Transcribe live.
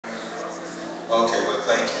Okay, well,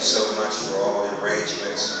 thank you so much for all the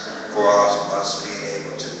arrangements for us being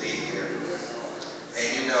able to be here.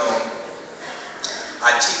 And you know,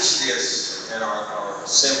 I teach this in our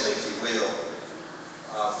assembly, if you will.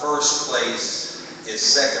 First place is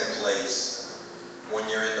second place when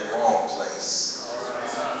you're in the wrong place.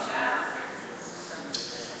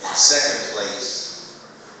 And second place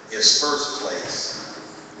is first place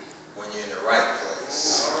when you're in the right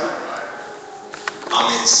place. I'm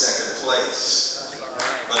in second place,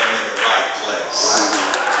 but I'm in the right place.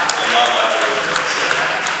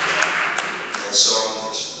 And so I'm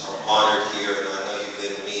honored here, and I know you've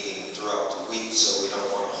been meeting throughout the week, so we don't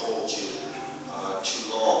want to hold you too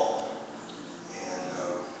long. And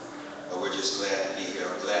but we're just glad to be here.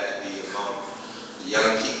 I'm glad to be among the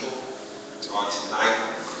young people on tonight.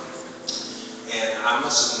 And I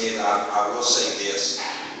must admit, I will say this.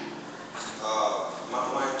 My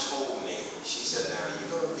wife told me, she said, now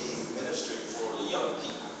you're going to be ministering for the young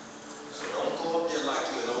people. So don't go up there like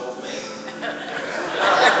you're an old man.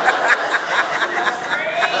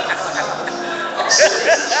 I'm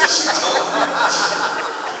serious, that's what she told me.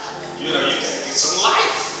 You know, you got to get some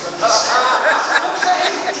life. Okay.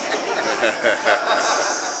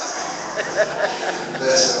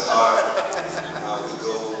 Listen,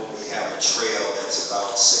 we have a trail that's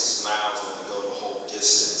about 6 miles, and we go the whole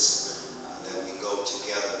distance. That we go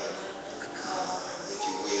together, if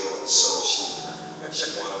you will. And so she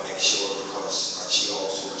wanted to make sure, because she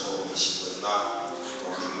also told me she was not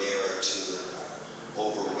going to be married to an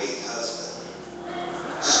overweight husband.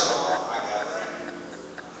 So I got her.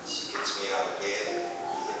 She gets me out of bed and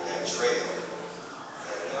hit that trail,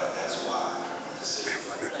 and that's why. So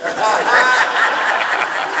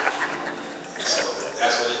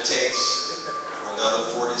that's what it takes. For another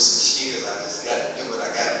 46 years, I just got to do what I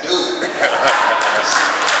got to do.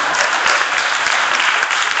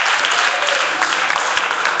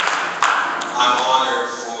 I'm honored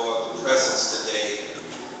for the presence today.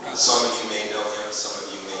 Some of you may know him, some of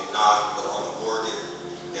you may not, but on the organ,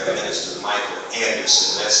 we have Minister Michael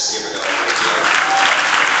Anderson. Let's give it up for him.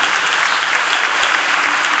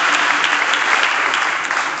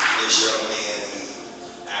 This young man, he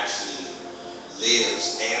actually lives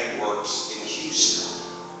and works in Houston.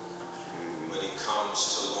 When he comes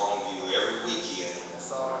to Longview every weekend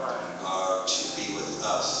to be with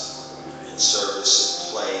us in service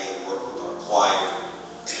and play and work with our choir,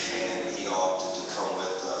 and he opted to come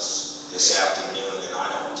with us this afternoon, and I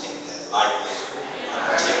don't take that lightly. I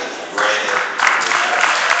don't take it for granted.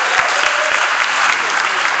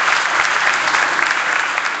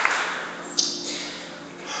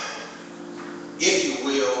 If you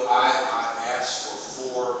will, I asked for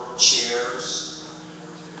 4 chairs.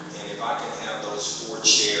 And if I can have those 4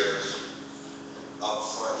 chairs up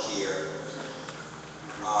front here,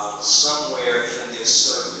 somewhere in this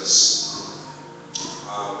service,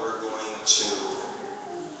 we're going to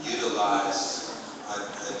utilize,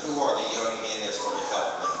 and who are the young men that's going to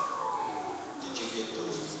help me? Did you get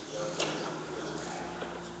those young men?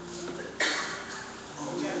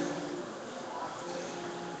 Okay.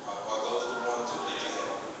 Are those the ones that did you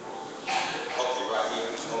help? Okay, right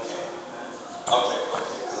here. Okay,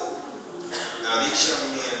 good. Now these young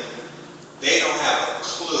men, they don't have a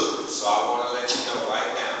clue, so I want to let you know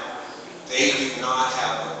right now, they do not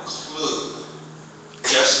have a clue,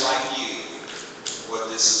 just like you, what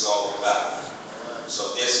this is all about.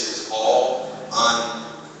 So this is all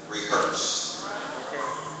unrehearsed.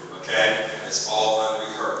 Okay? It's all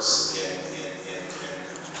unrehearsed, and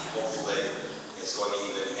hopefully it's going to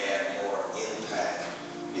even add more impact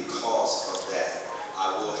because of that. I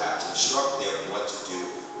will have to instruct them what to do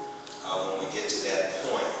when we get to that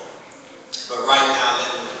point. But right now,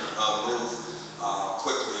 let me move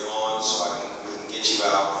quickly on so we can get you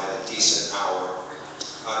out at a decent hour.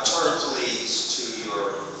 Turn please to your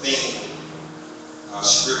theme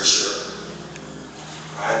scripture.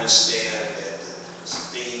 I understand that the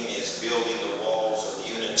theme is building the walls of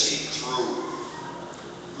unity through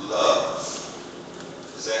love.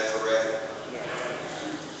 Is that correct?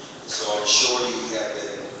 So I'm sure you have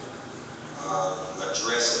been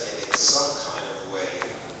addressing it in some kind of way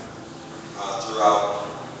throughout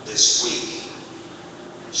this week.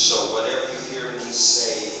 So whatever you hear me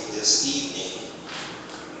say this evening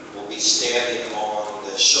will be standing on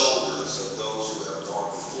the shoulders of those who have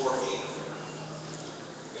gone before me,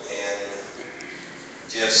 and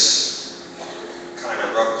just kind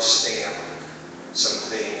of rubber stamp some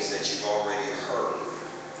things that you've already heard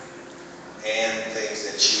and things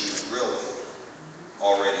that you really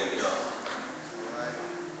already know.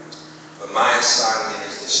 But my assignment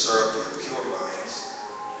is to stir up your pure minds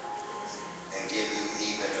and give you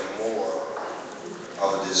even a more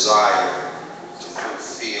of a desire to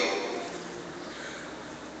fulfill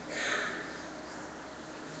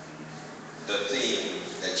the theme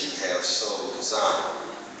that you have so designed.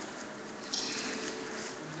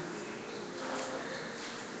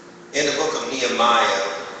 In the book of Nehemiah,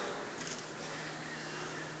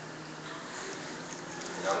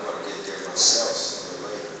 and I'm going to get there myself sooner or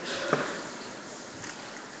later,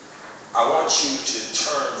 I want you to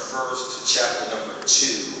turn first to chapter number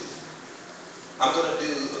 2. I'm going to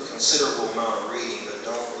do a considerable amount of reading, but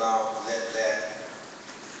don't let that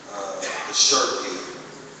disturb you.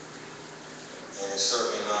 And it's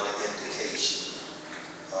certainly not an indication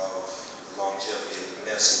of the longevity of the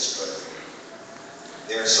message, but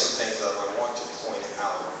there are some things that I want to point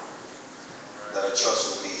out that I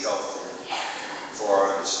trust will be helpful for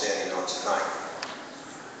our understanding on tonight.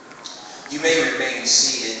 You may remain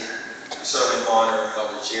seated. We certainly honor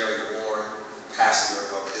Elder Jerry Ward, pastor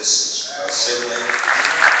of this assembly. And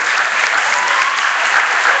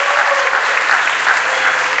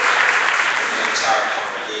the entire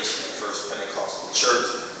congregation of First Pentecostal Church,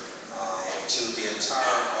 and to the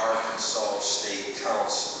entire Arkansas State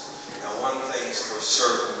Council. Now, one thing's for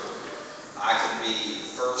certain, I can be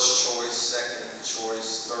first choice, second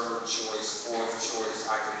choice, third choice, fourth choice.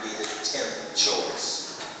 I can be the 10th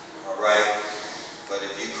choice. All right? But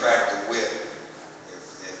if you crack the whip,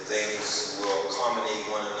 if things will accommodate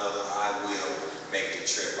one another, I will make the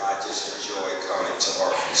trip. I just enjoy coming to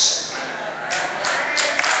Arkansas.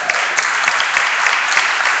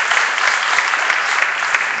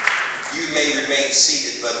 You may remain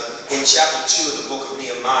seated, but in chapter 2 of the book of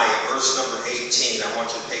Nehemiah, verse number 18, I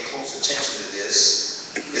want you to pay close attention to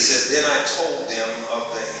this. It says, "Then I told them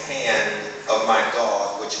of the hand of my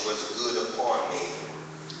God, which was good upon me."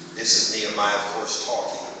 This is Nehemiah, of course,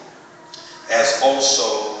 talking. "As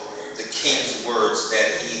also the king's words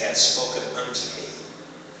that he had spoken unto me.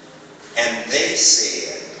 And they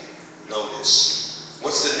said," notice,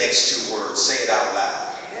 what's the next 2 words? Say it out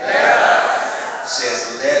loud. Yeah. It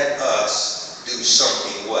says, "Let us do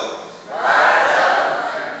something what?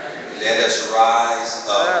 Let us rise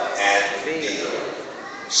up and build."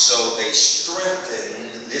 So they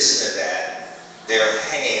strengthened, listen to that, their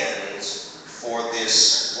hands for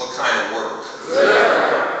this, what kind of work?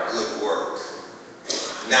 Good work.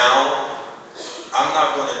 Now, I'm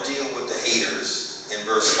not going to deal with the haters in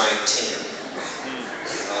verse 19.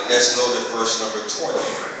 Let's go to verse number 20.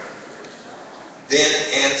 "Then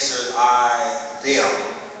answered I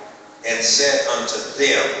them and said unto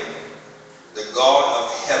them, the God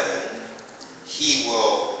of heaven, he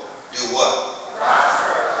will do what?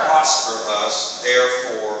 Prosper us.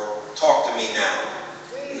 Therefore, talk to me now.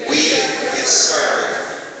 We, his servant,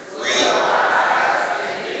 read.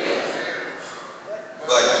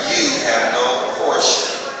 But you have no portion,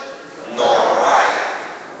 nor right.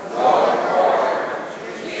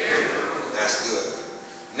 That's good.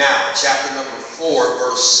 Now, chapter number 4,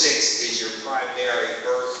 verse 6 is your primary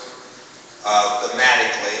verse,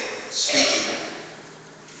 thematically speaking,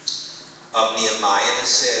 of Nehemiah. And it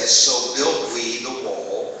says, "So built we the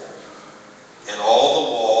wall, and all the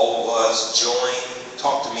wall was joined,"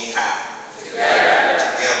 talk to me how?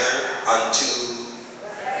 Together unto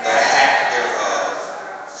the half thereof,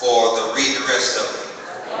 for the, read the rest of it.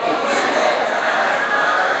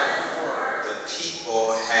 The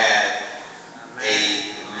people had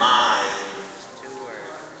a mind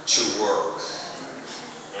to work.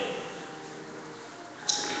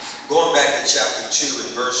 Going back to chapter 2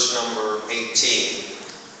 and verse number 18,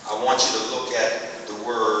 I want you to look at the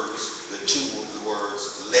words, the 2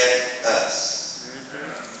 words, "let us."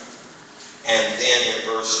 And then in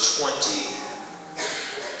verse 20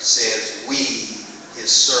 says, "We, his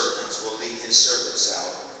servants," will leave his servants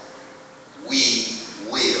out. "We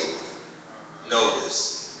will."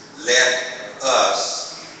 Notice, "let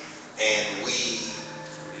us," and "we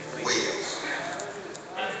will."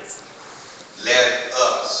 Let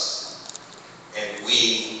us and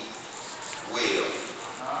we will.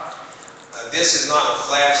 This is not a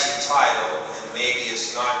flashy title, and maybe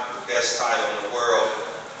it's not the best title in the world,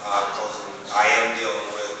 because I am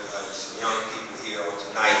dealing with some young people here on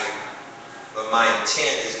tonight. But my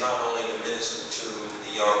intent is not only to minister to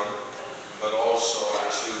the young, but also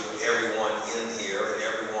to everyone in here and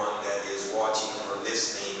everyone that is watching or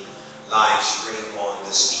listening live stream on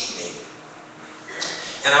this evening.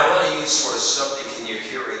 And I want to use for a subject in your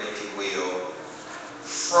hearing, if you will,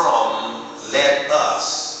 from "let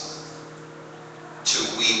us" to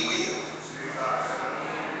 "we will."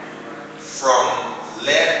 From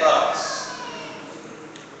 "let us"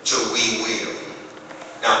 to "we will."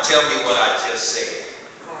 Now tell me what I just said.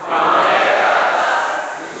 From "let us"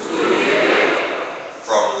 to "we will."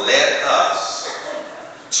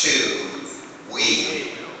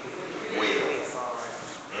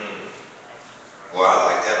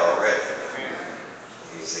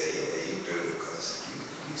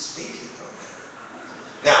 speaking on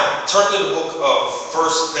that. Now, turn to the book of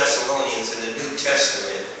 1 Thessalonians in the New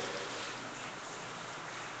Testament,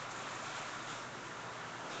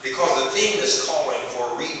 because the theme is calling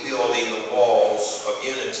for rebuilding the walls of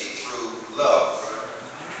unity through love.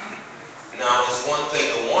 Now, it's one thing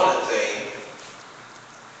to want a thing,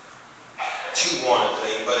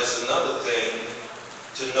 but it's another thing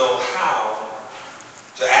to know how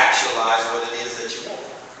to actualize what it is that you want.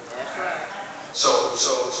 That's right.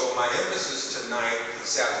 So my emphasis tonight,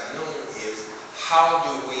 this afternoon, is how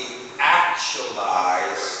do we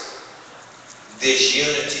actualize this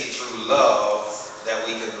unity through love, that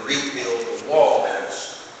we can rebuild the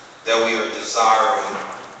walls that we are desiring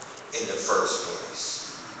in the first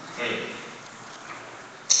place.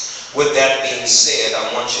 With that being said,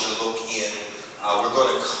 I want you to look in. We're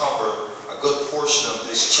going to cover a good portion of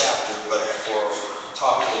this chapter, but for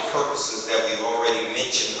topical purposes that we've already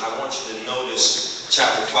mentioned, I want you to notice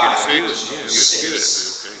chapter 5, verse number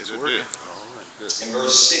 6. It's working. And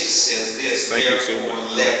verse 6 says this, therefore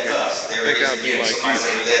let us. There it is again. Somebody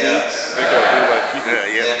say, let us.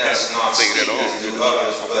 Let us not speak as do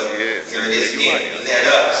others, but here it is again. Let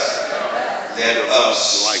us. Let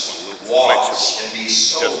us watch and be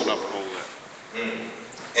sober.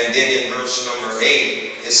 And then in verse number 8,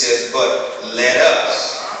 it says, but let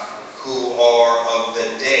us, who are of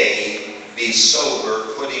the day, be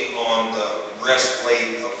sober, putting on the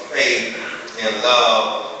breastplate of faith and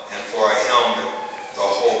love, and for a helmet, the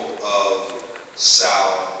hope of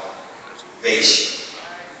salvation.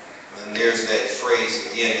 And there's that phrase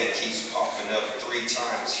again that keeps popping up 3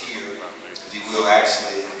 times here, if you will,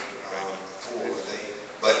 actually 4, I think.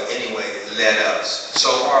 But anyway, let us. So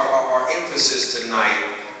our emphasis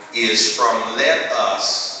tonight is from let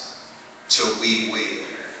us to we will.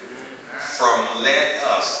 From let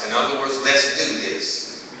us, in other words, let's do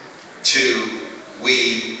this, to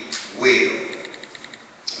we will.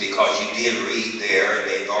 Because you did read there, and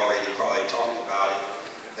they've already probably talked about it,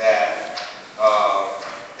 that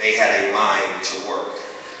they had a mind to work.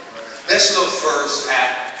 Let's look first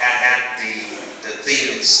at the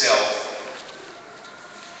theme itself.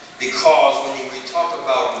 Because when we talk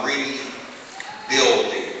about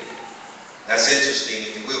rebuilding, that's interesting,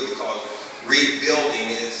 if you will, because rebuilding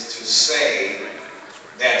is to say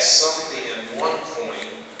that something at one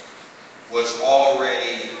point was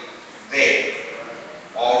already there,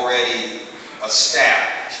 already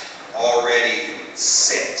established, already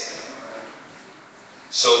set.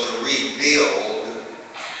 So to rebuild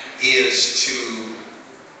is to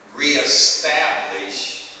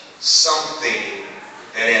reestablish something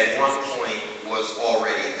that at one point was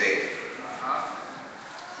already there.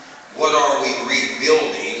 What are we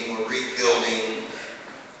rebuilding? We're rebuilding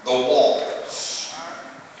the walls.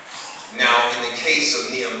 Now, in the case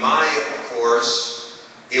of Nehemiah, of course,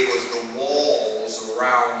 it was the walls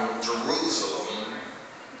around Jerusalem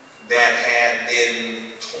that had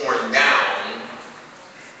been torn down,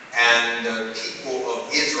 and the people of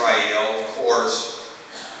Israel, of course,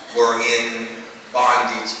 were in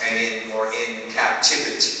bondage and in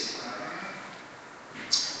captivity.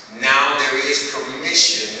 Now there is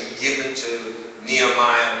permission given to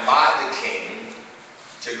Nehemiah by the king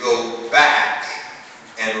to go back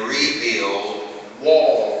and rebuild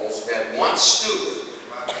walls that once stood,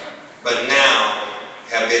 but now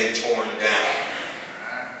have been torn down.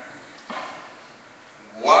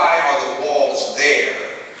 Why are the walls there?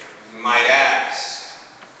 You might ask.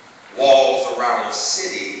 Walls around a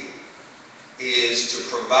city is to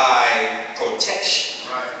provide protection,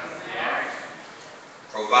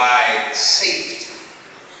 provide safety,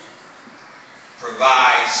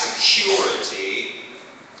 provide security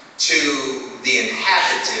to the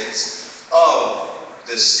inhabitants of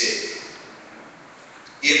the city.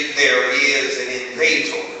 If there is an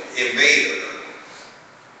invader,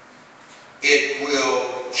 it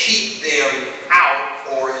will keep them out,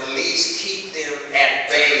 or at least keep them at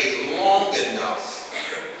bay long enough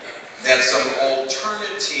that some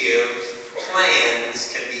alternative plans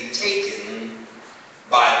can be taken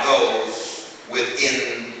by those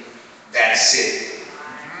within that city.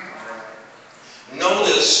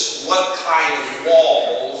 Notice what kind of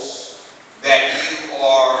walls that you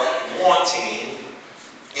are wanting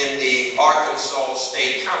in the Arkansas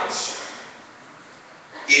State Council.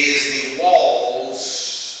 It is the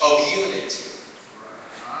walls of unity.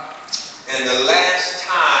 And the last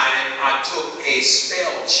time I took a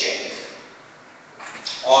spell check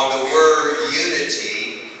on the word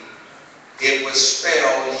unity, it was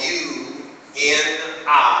spelled U-N-I-T-Y.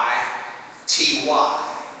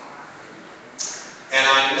 And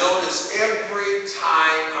I noticed every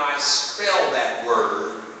time I spell that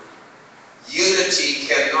word, Unity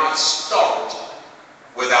cannot start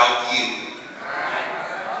without you.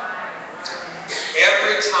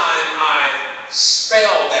 Every time I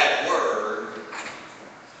spell that word,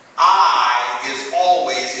 I is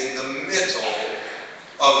always in the middle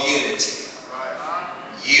of unity.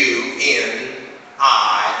 U-N-I-T-Y.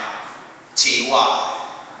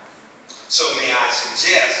 So may I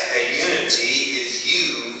suggest that unity is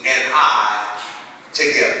you and I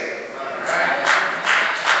together.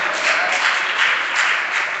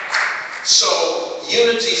 So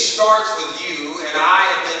unity starts with you and I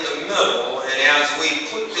am in the middle, and as we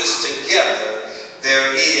put this together,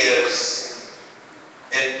 there is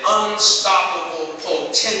an unstoppable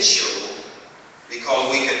potential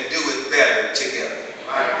because we can do it better together.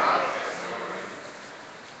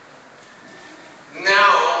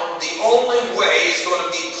 Now, the only way it's going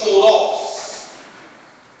to be pulled off,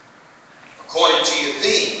 according to your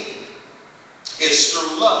theme, is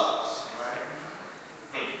through love.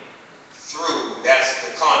 Through, that's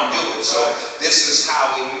the conduit. So this is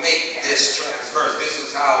how we make this transverse. This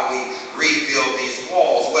is how we rebuild these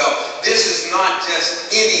walls. Well, this is not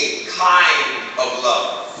just any kind of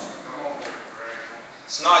love.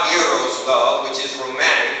 It's not Eros love, which is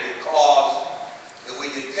romantic, because if we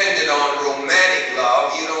depended on romantic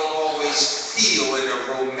love, you don't always feel in a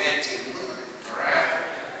romantic mood.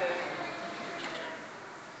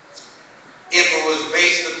 If it was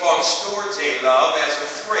based upon storge love as a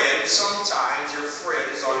friend, sometimes your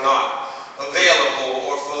friends are not available.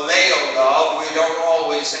 Or phileo love, we don't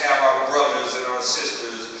always have our brothers and our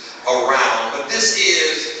sisters around. But this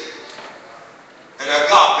is an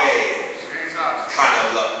agape kind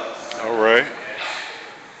of love. All right.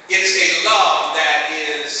 It's a love that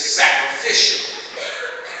is sacrificial.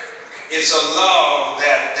 It's a love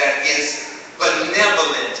that is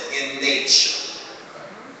benevolent in nature.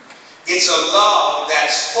 It's a love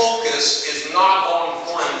that's focus is not on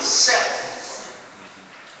oneself,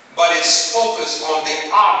 but it's focused on the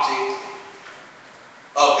object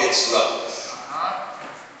of its love.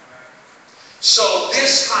 So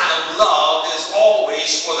this kind of love is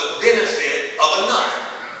always for the benefit of another.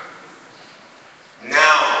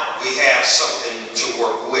 Now we have something to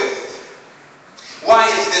work with. Why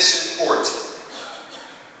is this important?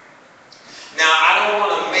 Now, I don't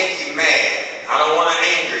want to make you mad. I don't want to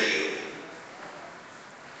anger you.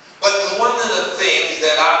 But one of the things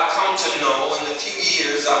that I've come to know in the few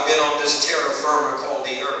years I've been on this terra firma called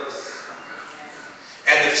the earth,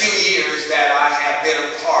 and the few years that I have been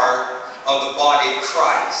a part of the body of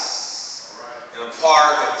Christ, and a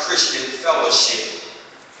part of Christian fellowship.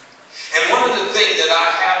 And one of the things that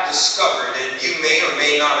I have discovered, and you may or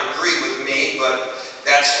may not agree with me, but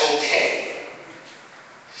that's okay.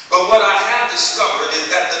 But what I have discovered is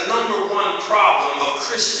that the number one problem of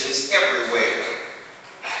Christians everywhere,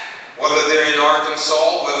 whether they're in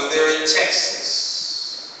Arkansas, whether they're in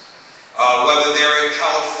Texas, whether they're in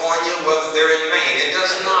California, whether they're in Maine, it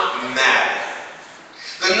does not matter.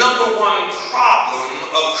 The number one problem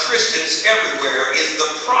of Christians everywhere is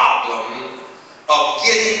the problem of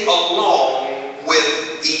getting along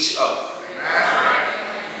with each other.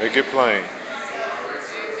 Make it plain.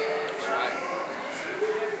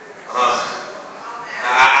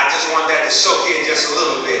 I just want that to soak in just a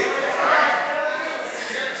little bit.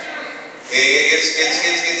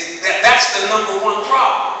 That's the number one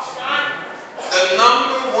problem. The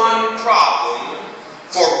number one problem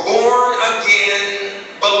for born-again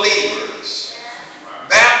believers,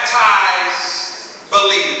 baptized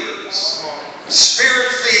believers,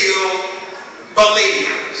 Spirit-filled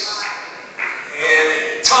believers,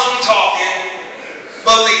 and tongue-talking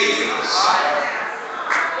believers,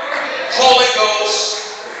 Holy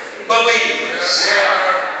Ghost believers,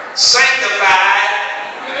 sanctified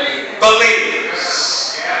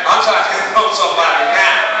believers. I'm talking about somebody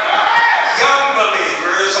now. Young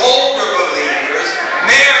believers, older believers,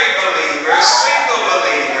 married believers, single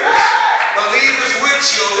believers, believers with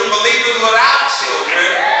children, believers without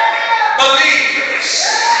children, believers.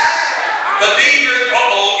 Believers,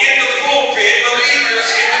 in the pulpit, believers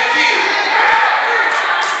in the pew.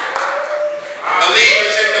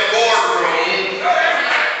 Believers in the boardroom,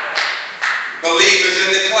 believers in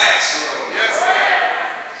the classroom.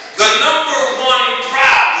 The number one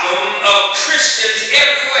problem of Christians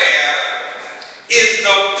everywhere is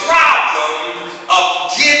the problem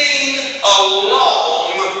of getting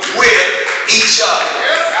along with each other.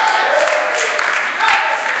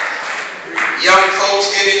 Young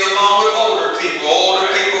folks getting along with older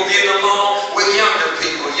people getting along with younger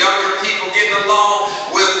people getting along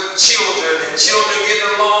with children, and children getting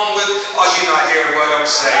along with, oh, you're not hearing what I'm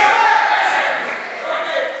saying.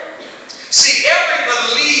 See, every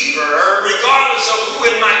believer, regardless of who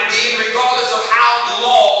it might be, and regardless of how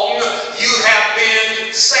long you have been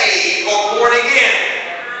saved or born again,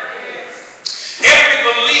 every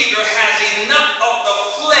believer has enough of the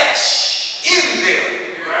flesh in them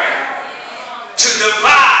to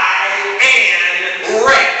divide and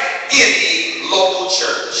wreck any local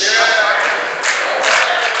church.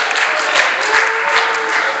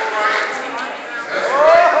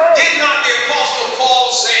 Did not the Apostle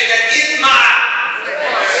Paul say that in my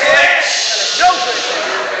flesh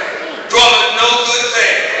dwelleth no good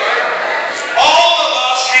thing? All of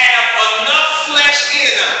us have enough flesh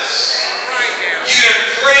in us. You have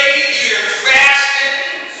prayed, you have fasted,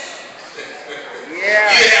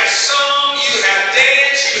 you have sung, you have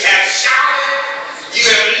danced, you have shouted, you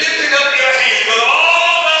have lifted up your hands, but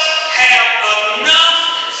all of us have enough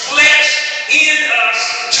flesh in us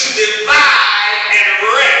to divide and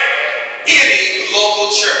wreck any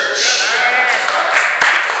local church.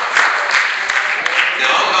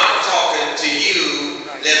 Now I'm not talking to you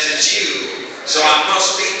unless it's you, so I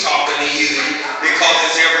must be talking to you because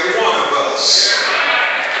it's every one of us.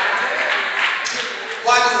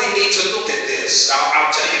 Why do we need to look at this?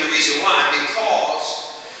 I'll tell you the reason why.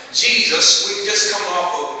 Because Jesus, we've just come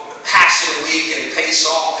off of Passion Week and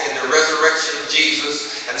Pesach and the resurrection of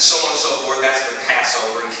Jesus and so on and so forth. That's the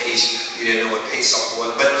Passover, in case you didn't know what Pesach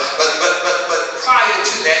was. But prior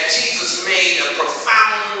to that, Jesus made a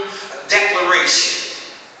profound declaration.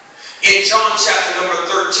 In John chapter number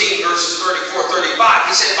 13, verses 34, 35,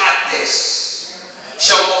 he said, "By this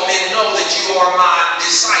shall all men know that you are my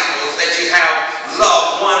disciples, that you have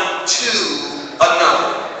love one to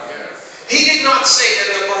another." He did not say that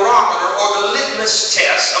the barometer or the litmus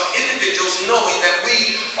test of individuals knowing that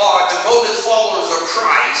we are devoted followers of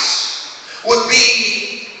Christ would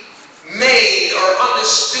be made or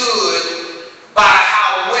understood by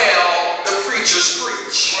how well the preachers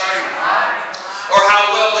preach or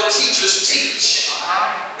how well the teachers teach.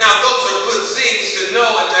 Now, those are good things to know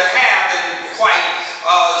and to have, and quite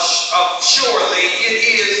surely it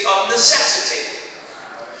is of necessity.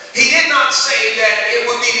 He did not say that it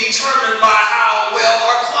would be determined by how well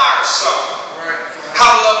our choir sung,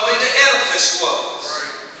 how lovely the edifice was.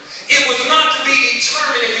 It was not to be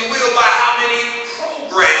determined, if you will, by how many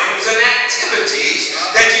programs and activities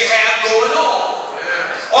that you have going on.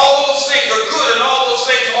 All those things are good and all those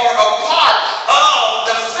things are a part of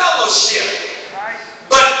the fellowship.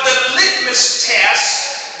 But the litmus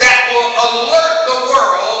test that will alert the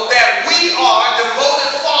world that we are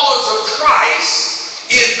devoted followers of Christ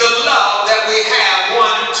is the love that we have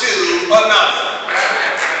one to another.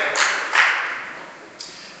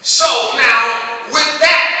 So now, with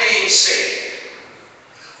that being said,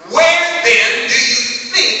 where then do you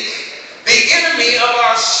think the enemy of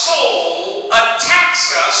our soul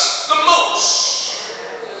attacks us the most?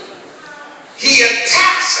 He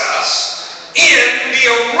attacks us in the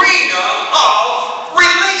arena of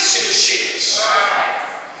relationships.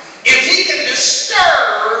 If he can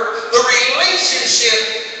disturb the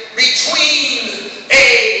relationship between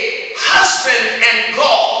a husband and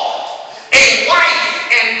God, a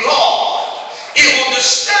wife and God, it will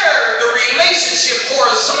disturb the relationship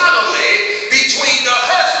horizontally between the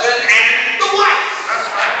husband and the wife.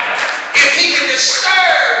 If he can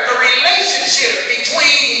disturb the relationship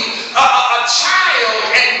between a child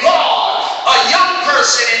and God, a young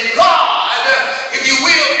person and God, if you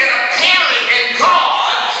will, and a parent and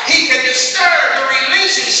God, he can disturb the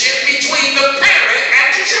relationship between the parent and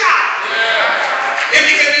the child. If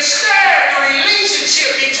he can disturb the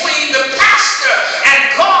relationship between the pastor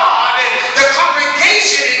and God and the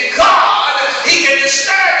congregation and God, he can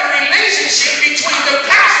disturb the relationship between the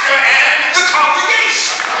pastor and the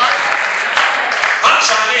congregation. I'm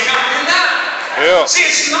trying to help you now. Yeah. See,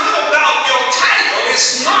 it's not about your title,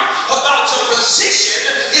 it's not about your position,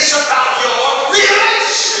 it's about your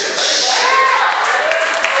relationship.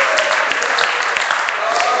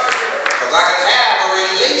 Because I can have a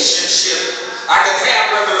relationship, I can have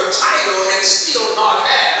rather a title and still not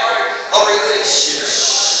have a relationship.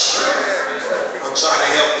 I'm trying to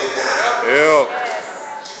help you now.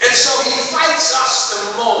 Yeah. And so he fights us the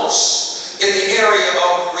most in the area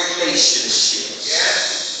of relationships. Yes.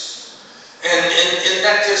 And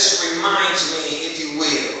that just reminds me, if you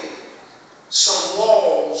will, some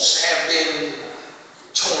walls have been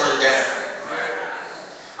torn down.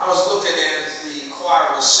 I was looking as the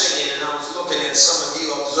choir was singing, and I was looking at some of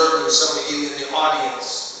you, observing some of you in the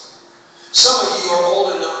audience. Some of you are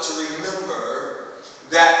old enough to remember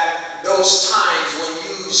that those times when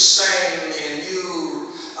you sang and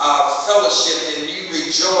you fellowship and you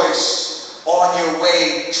rejoiced on your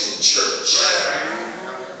way to church.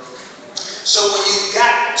 So when you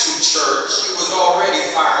got to church, you was already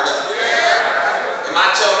fired up. Am I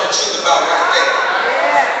telling the truth about right there?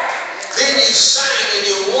 Then you sang and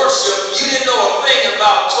you worshiped. You didn't know a thing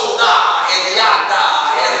about Todah and Yada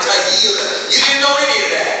and Tahila. You didn't know any of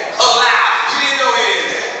that. Halal. You didn't know any of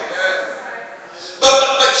that.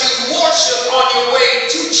 But you worshiped on your way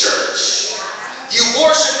to church. You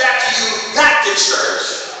worshiped after you got to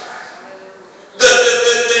church.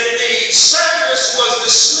 The service was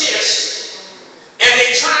dismissed, and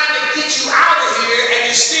they trying to get you out of here, and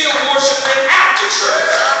you're still worshiping after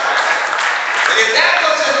church. And if that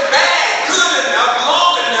wasn't bad, good enough,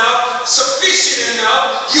 long enough, sufficient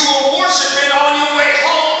enough, you were worshiping on your way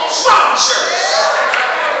home from church.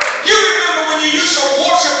 You remember when you used to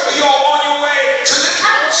worship on your way to the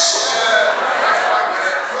council.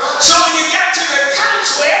 So when you got to the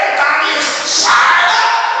council, everybody is fired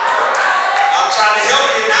up. I'm trying to help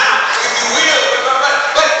you now, if you will.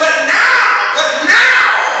 But now,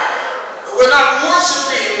 we're not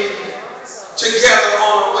worshiping together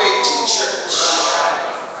on our way to church.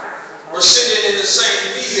 We're sitting in the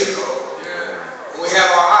same vehicle. We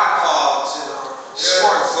have our iPods and our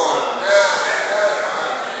smartphones.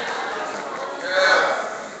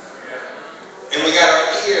 And we got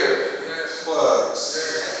our ear plugs.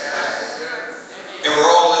 And we're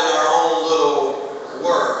all in our own little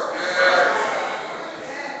world.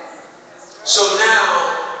 So now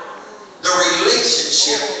the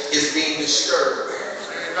relationship is being disturbed.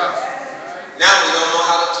 Now we don't know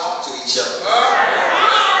how to talk to each other.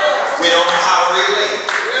 We don't know how to relate.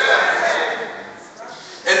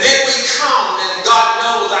 And then we come, and God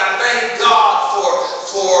knows, I thank God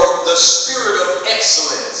for the spirit of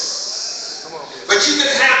excellence. But you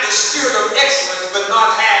can have the spirit of excellence but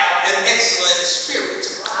not have an excellent spirit.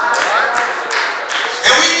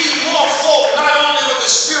 And we need more folk, not only with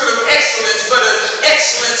the spirit of excellence, but an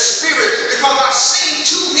excellent spirit. Because I've seen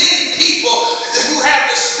too many people who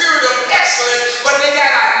have the spirit of excellence, but they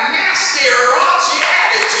got a nasty, raunchy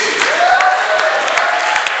attitude.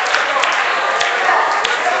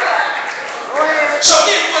 So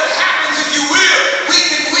then what happens, if you will,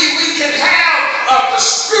 we can have the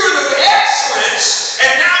spirit of excellence,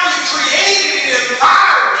 and now we've created an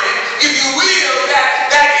environment, if you will,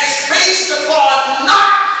 that is based upon not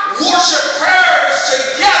worshipers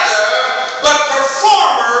together, but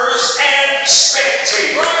performers and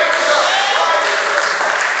spectators.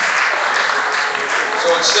 So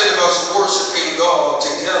instead of us worshiping God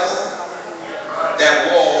together,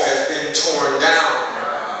 that wall has been torn down.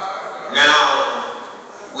 Now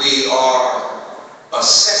we are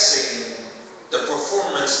assessing the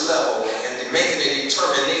performance level and making a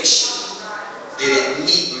determination. Did it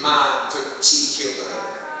meet my particular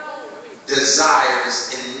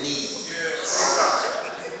desires and needs?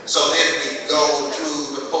 So then we go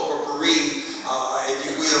through the potpourri, if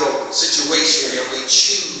you will, situation, and we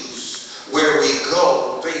choose where we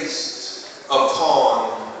go based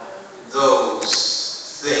upon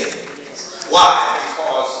those things. Why?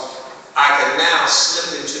 Because I can now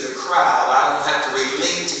slip into the crowd. I don't have to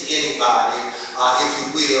relate to anybody, if you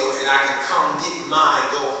will, and I can come get mine,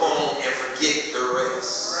 go home, and forget the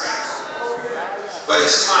rest. But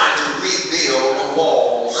it's time to rebuild the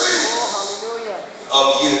walls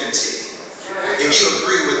of unity. If you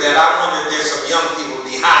agree with that, I wonder if there's some young people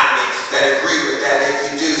behind me that agree with that.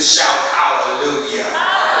 If you do, shout hallelujah.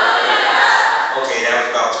 Okay, that was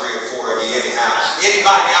about 3 or 4 of you anyhow.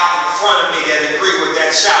 Anybody out in front of me that agree with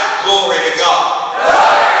that, shout glory to God.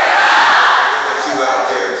 A few out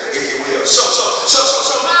there, if you will. So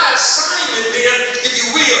my assignment then, if you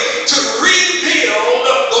will, to rebuild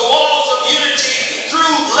the walls of unity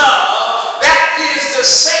through love, that is to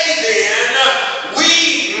say then,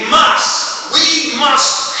 we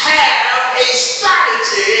must have a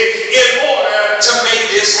strategy in order to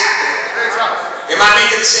make this happen. Am I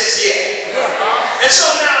making sense yet? And so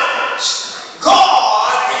now,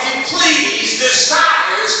 God, if you please,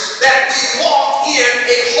 desires that we walk in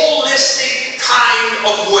a holistic kind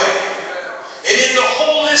of way. And in the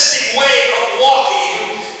holistic way of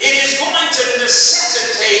walking, it is going to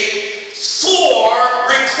necessitate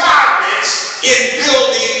 4 requirements in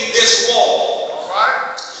building this wall.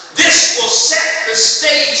 This will set the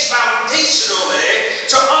stage foundationally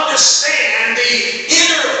to understand the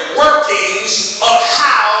inner workings of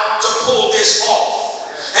how to pull this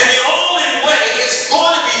off. And the only way it's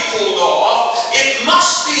going to be pulled off, it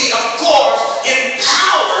must be, of course,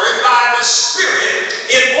 empowered by the Spirit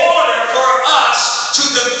in order for us to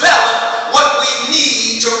develop what we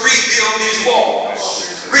need to rebuild these walls.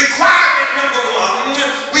 Requirement number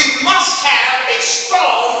 1, we must have a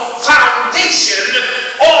strong foundation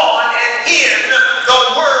on and in the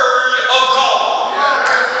Word of God.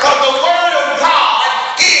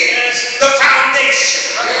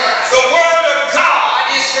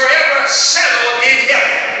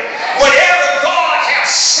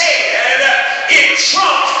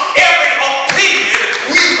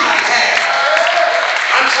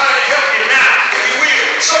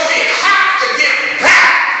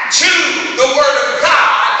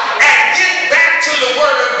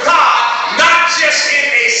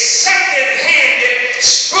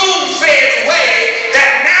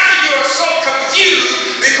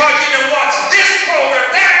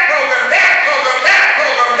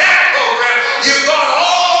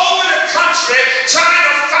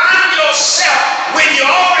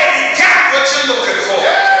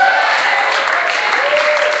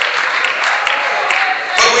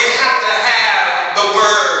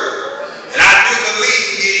 word. And I do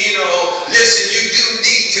believe, listen, you do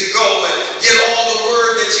need to go and get all the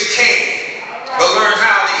word that you can. But learn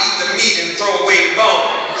how to eat the meat and throw away the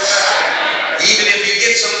bones. Even if you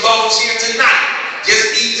get some bones here tonight,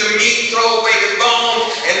 just eat the meat, throw away the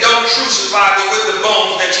bones, and don't crucify me with the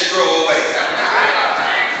bones that you throw away.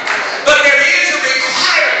 But there is a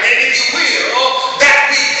requirement, if you will,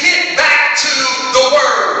 that we get back to the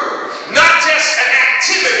word. Not just an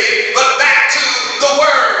activity, but back to the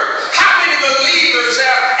word. How many believers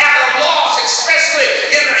are at a loss, especially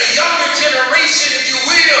in a younger generation, if you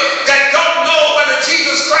will, that don't know whether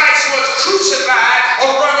Jesus Christ was crucified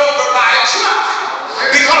or run over by a truck?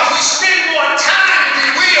 Because we spend more time, if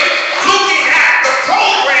you will, looking at the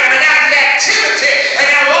program and at the activity and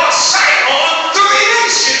have lost sight on the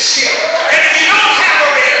relationship. And if you don't have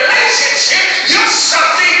a relationship, you're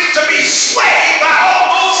something to be swayed by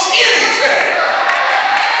almost anything.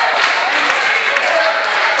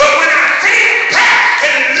 But when I think back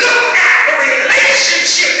and look at the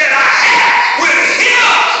relationship that I have with Him,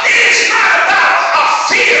 it is not about a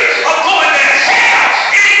fear of going to hell.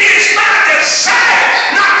 It is my desire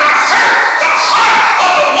not to hurt the heart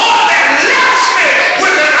of the one that loves me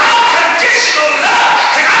with an unconditional love,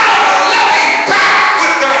 and I want to love Him back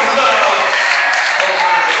with the love.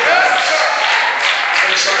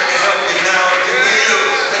 I'm trying to help you now, if you will.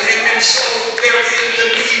 And so there is the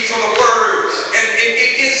need for the word. And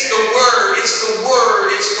it is the word. It's the word.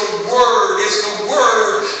 It's the word. It's the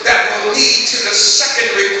word that will lead to the second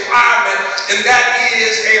requirement, and that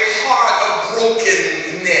is a heart of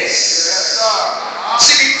brokenness.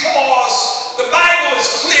 See, because the Bible is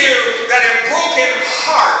clear that a broken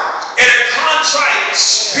heart and a contrite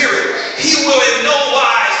spirit He will in no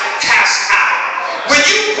wise cast out. When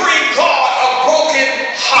you bring God a broken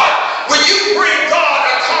heart, when you bring God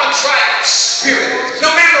a contrite spirit, no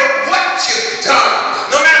matter what you've done,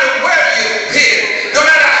 no matter where you've been, no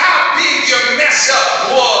matter how big your mess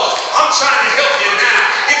up was, I'm trying to help you now,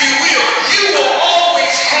 if you will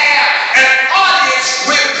always have an audience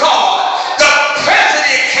with God. The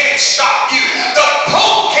president can't stop you. The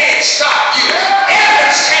Pope can't stop you.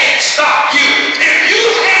 Evans can't stop you. If you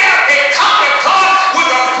have a common God with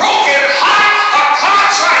a broken heart, a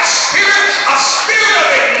contrite spirit, a spirit of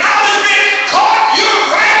acknowledgement, God, you're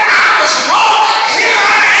right, I was wrong, here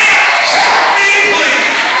I am, help me please.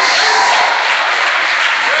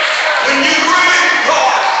 When you bring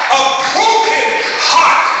God a broken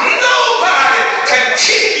heart, nobody can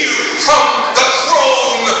keep you from the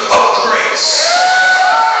throne of grace.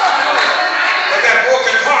 But that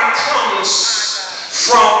broken heart comes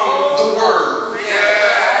from the word.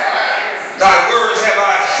 Thy word have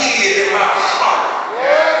I hid in my heart,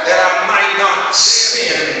 that I might not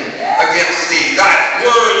sin against thee. Thy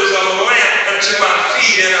word is a lamp unto my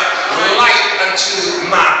feet and a light unto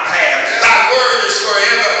my path. Thy word is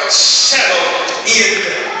forever settled in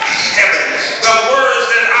heaven. The words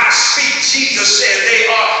that I speak, Jesus said, they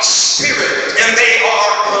are spirit and they are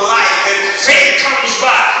life. And faith comes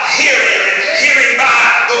by hearing, and hearing by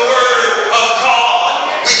the word of God.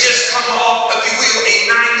 We just come off, if you will, a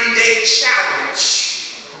 90-day challenge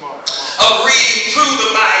of reading through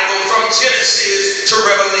the Bible from Genesis to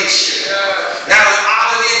Revelation. Now,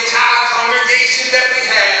 out of the entire congregation that we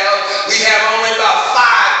have only about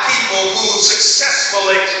 5 people who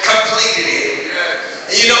successfully completed it.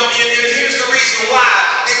 And and here's the reason why.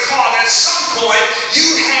 Because at some point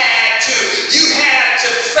you had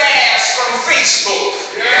to fast from Facebook.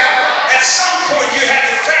 At some point you had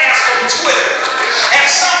to fast from Twitter. At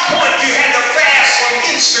some point you had to fast from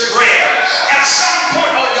Instagram. At some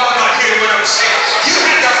point, oh, y'all not hearing what I'm saying. You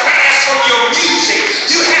had to fast from your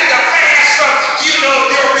music. You had to fast from,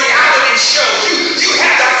 your reality shows. You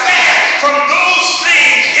had to fast from those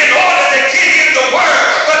things in order to get in the word.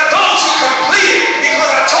 But those who complete it,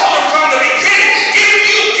 because I told them from the beginning, if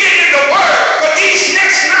you get in the word for these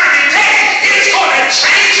next 90 days, it's going to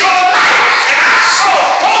change your life. And I saw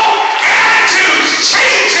both attitudes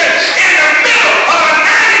changing in the middle of a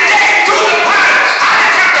 90-day through the Bible. I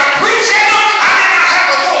didn't have to preach at them. I did not have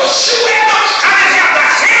to throw a shoe at them. I didn't have to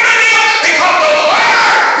hammer them, because the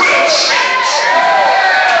word will change.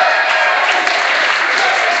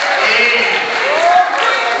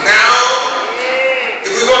 Now, if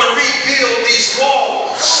we're going to rebuild these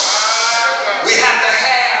walls, we have to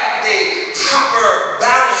have the proper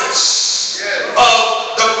balance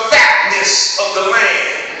of the fatness of the land.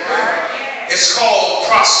 It's called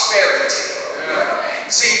prosperity.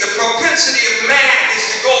 See, the propensity of man is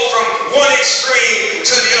to go from one extreme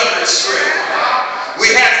to the other extreme. We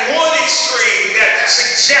had one extreme that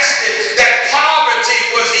suggested that poverty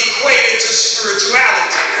was equated to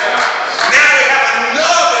spirituality. Now we have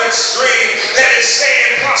is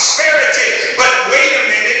saying prosperity, but wait a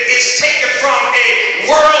minute, it's taken from a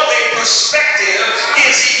worldly perspective,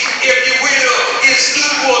 if you will, is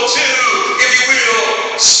equal to, if you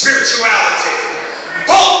will, spirituality.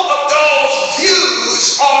 Both of those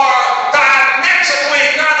views are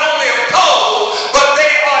diametrically not only opposed, but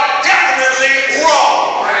they are definitely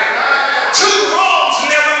wrong. Two wrongs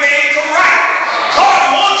never make a right. God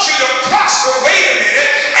wants you to prosper, wait a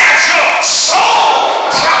minute, as your soul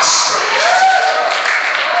prospers.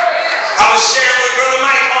 I was sharing with Brother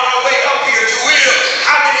Mike on our way up here, if you will.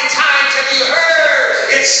 How many times have you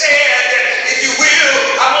heard it said that, if you will,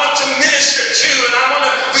 I want to minister to, and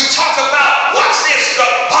we talk about what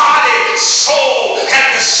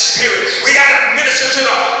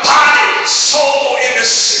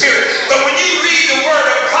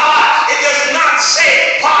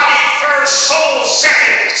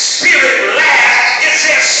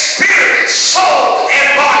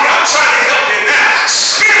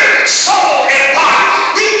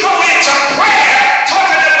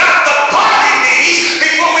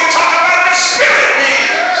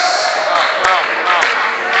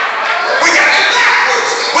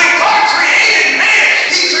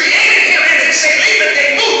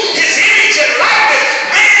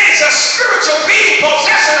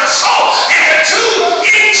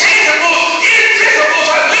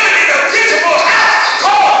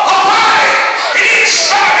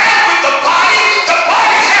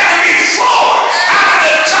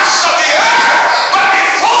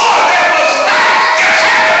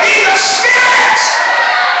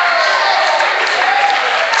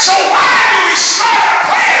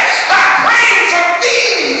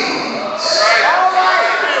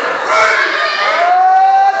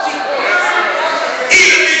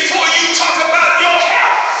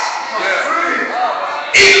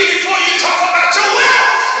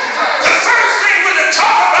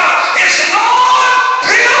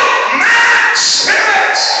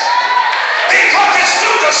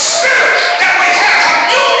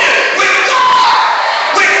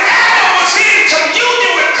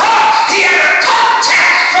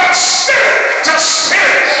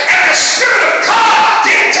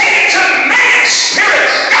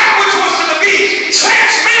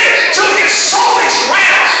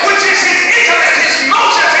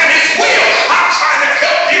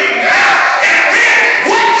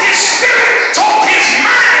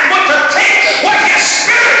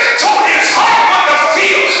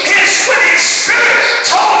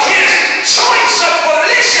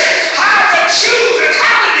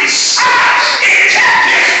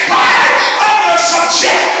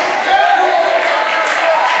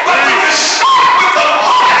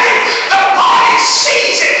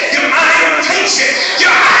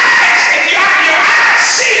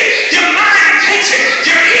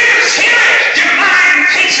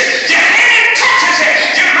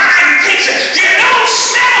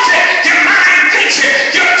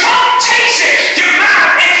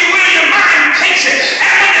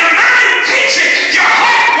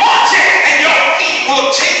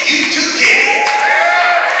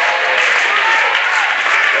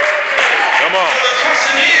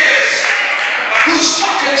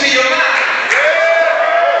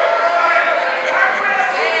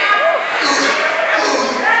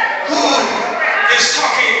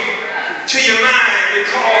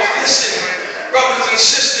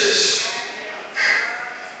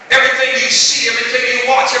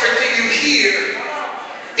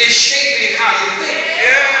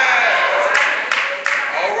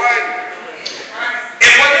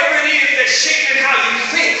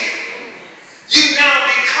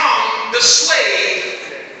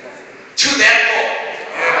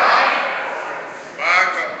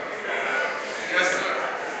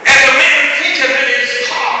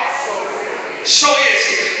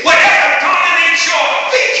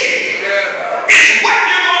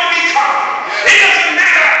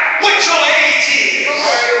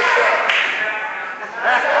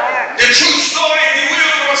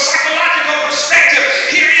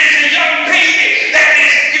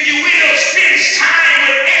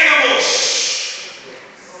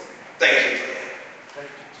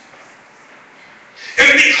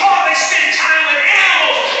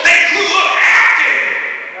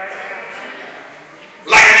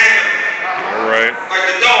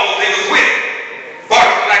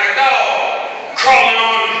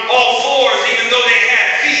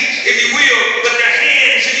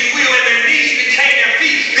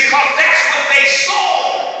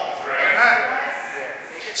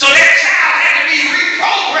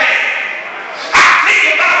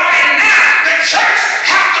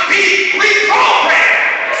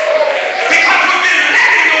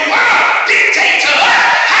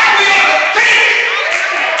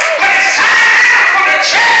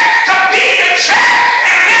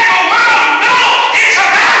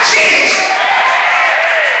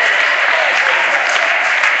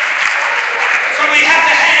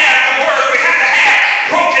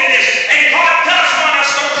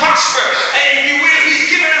prosper. And you will. He's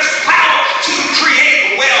given us power to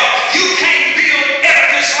create wealth. You can't build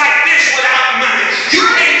edifice like this without money. You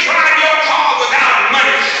can't drive your car without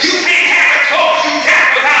money. You can't have the clothes you got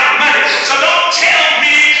without money. So don't tell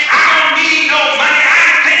me I don't need no money. I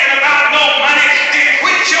ain't thinking about no money. Then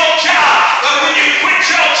quit your job. But when you quit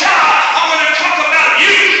your job, I'm going to talk about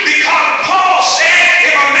you, because Paul said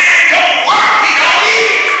if a man don't work, he don't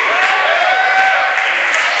eat.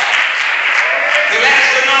 And last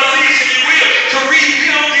but not least, if you will, to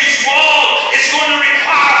rebuild these walls, it's going to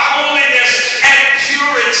require holiness and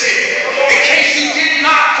purity. In case you did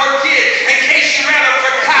not forget, in case you rather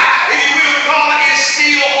forgot, if you will, God is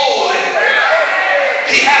still holy.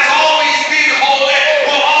 He has always been holy,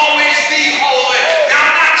 will always be holy.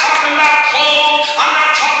 Now, I'm not talking about clothes. I'm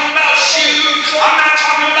not talking about shoes. I'm not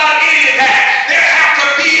talking about any of that. There has to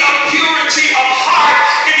be a purity of heart,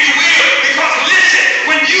 if you will, because listen,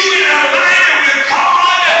 when you in alignment with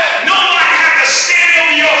God, no one has to stand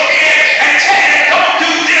over your head and tell you, don't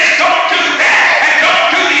do this, don't do that, and don't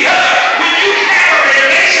do the other. When you have a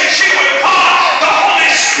relationship with God, the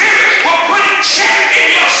Holy Spirit will put a check in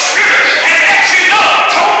your spirit and let you know,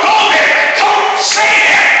 don't go there, don't say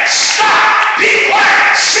that, stop, be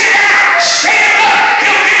quiet, sit down, stand up.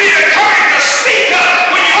 He'll give you the courage to speak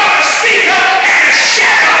up when you ought to speak up, and to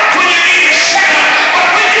shut up when you need to shut up. But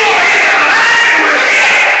when you are in alignment with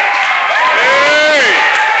Him, Hey!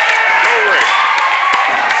 Glory!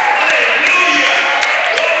 hallelujah.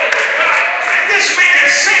 Is this making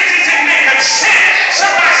sense? Is it making sense?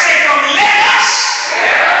 Somebody say from let us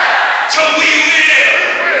to we will.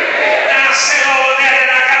 Now I said all of that and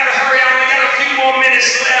I got to hurry. I only got a few more minutes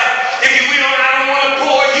left. If you will, I don't want to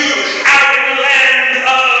bore you out in the land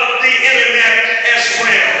of the internet as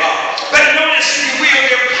well. But notice, if you will,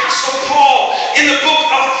 the Apostle Paul in the book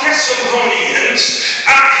of Thessalonians,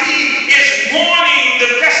 he is warning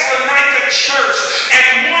the Thessalonica church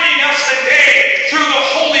and warning us today through the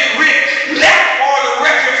Holy Writ, left on the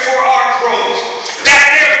record for our growth, that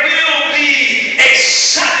there will be a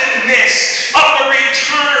suddenness of the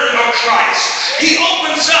return of Christ. He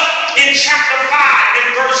opens up in chapter 5 and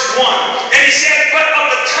verse 1, and he says, but of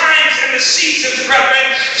the times and the seasons,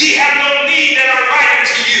 brethren, ye have no need that I write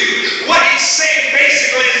unto you. What he's saying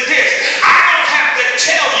basically is this: I don't have to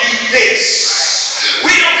tell you this.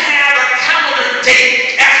 We don't have a calendar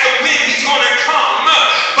date as to when he's going to come,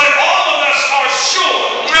 but all of us are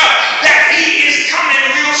sure that he is coming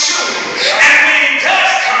real soon. And when he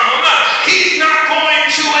does come, he's not going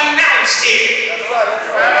to announce it.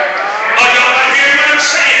 Are y'all not hearing what I'm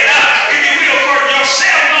saying? If you will, for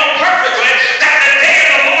yourself know perfectly that the day of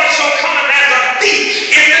the Lord shall come as a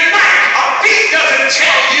thief in the night. A thief doesn't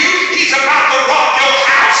tell you he's about to rob your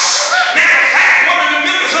house. Matter of fact, one of the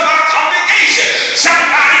members of our congregation,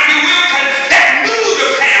 somebody, if you will, that knew the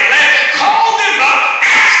family, called them up,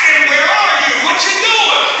 asked them, where are you? What you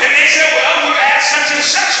doing? And they said, well, we're at such and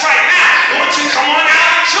such right now. Won't you come on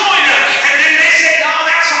out and join us? And then they said, no,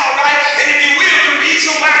 that's all right. And if you will, could be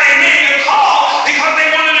somebody made the call because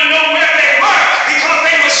they wanted to know where they were, because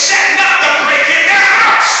they were setting up to break in their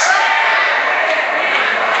house.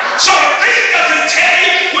 So the thief doesn't tell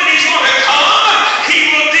you when he's going to come. He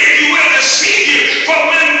will, if you will, deceive you. For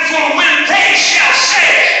when they shall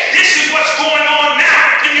say, this is what's going on now,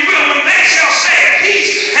 if you will, when they shall say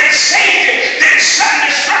peace and safety, then sudden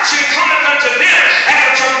destruction cometh unto them as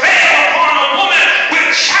a travail upon a woman with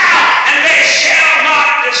child, and they shall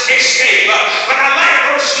not escape. But I like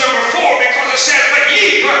verse number 4 because it says, but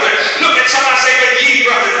ye, brethren, look at somebody say, but ye,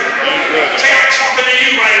 brethren. Say, I'm talking to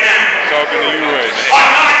you right now. Talking to you right now. Are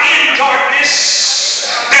not in darkness.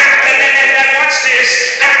 Watch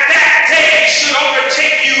this. That day should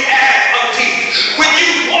overtake you as a thief. When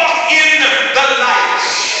you walk in the light,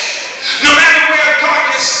 no matter where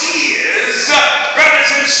darkness is,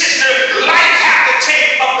 brothers and sisters, light have to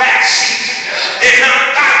take a back seat. And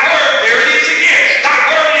thy word, there it is again. Thy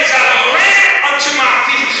word is a lamp unto my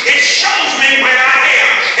feet. It shows me where I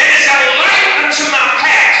am. And it's a light unto my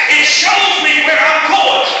path. It shows me where I'm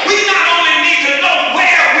going. We not only need to know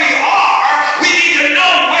where we are, we need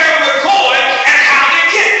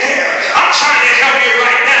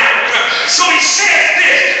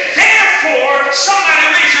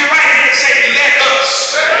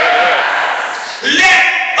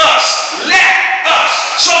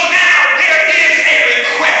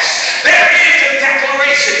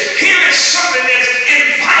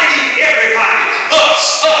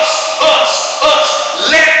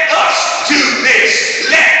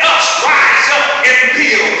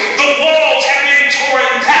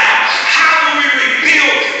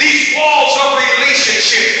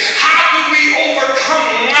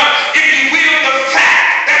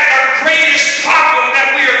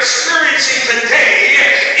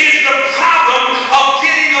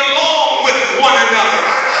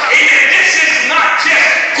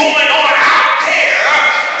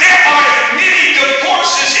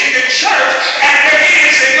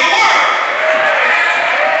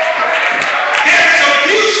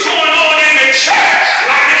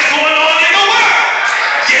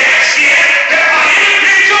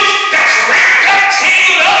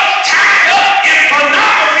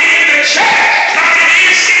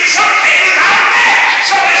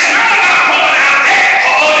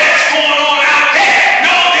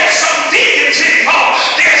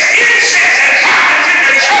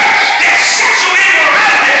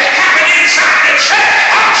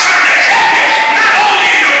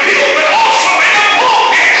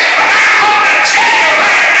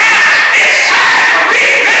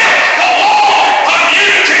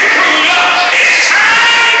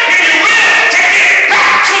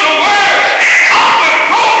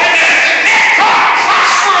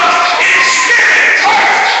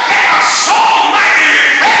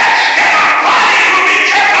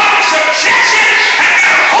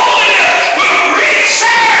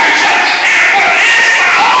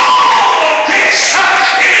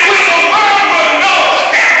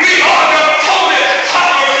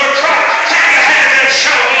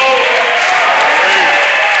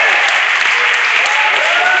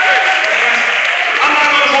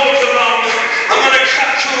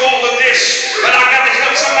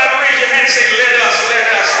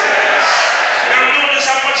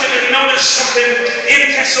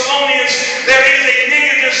Thessalonians, there is a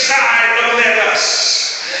negative side of let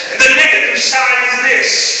us. And the negative side is this.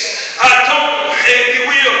 Don't, if you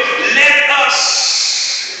will, let us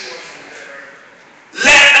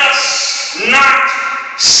not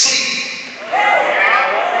sleep.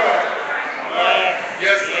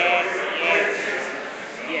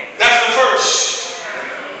 That's the first.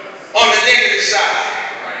 On the negative side,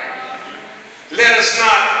 let us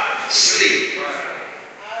not sleep.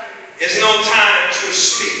 There's no time to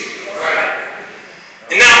sleep.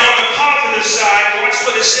 And now on the positive side, watch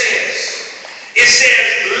what it says. It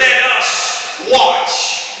says, let us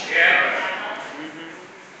watch.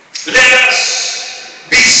 Let us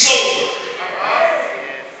be sober.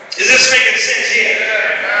 Is this making sense here?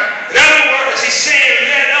 In other words, he's saying,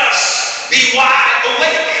 let us be wide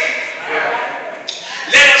awake.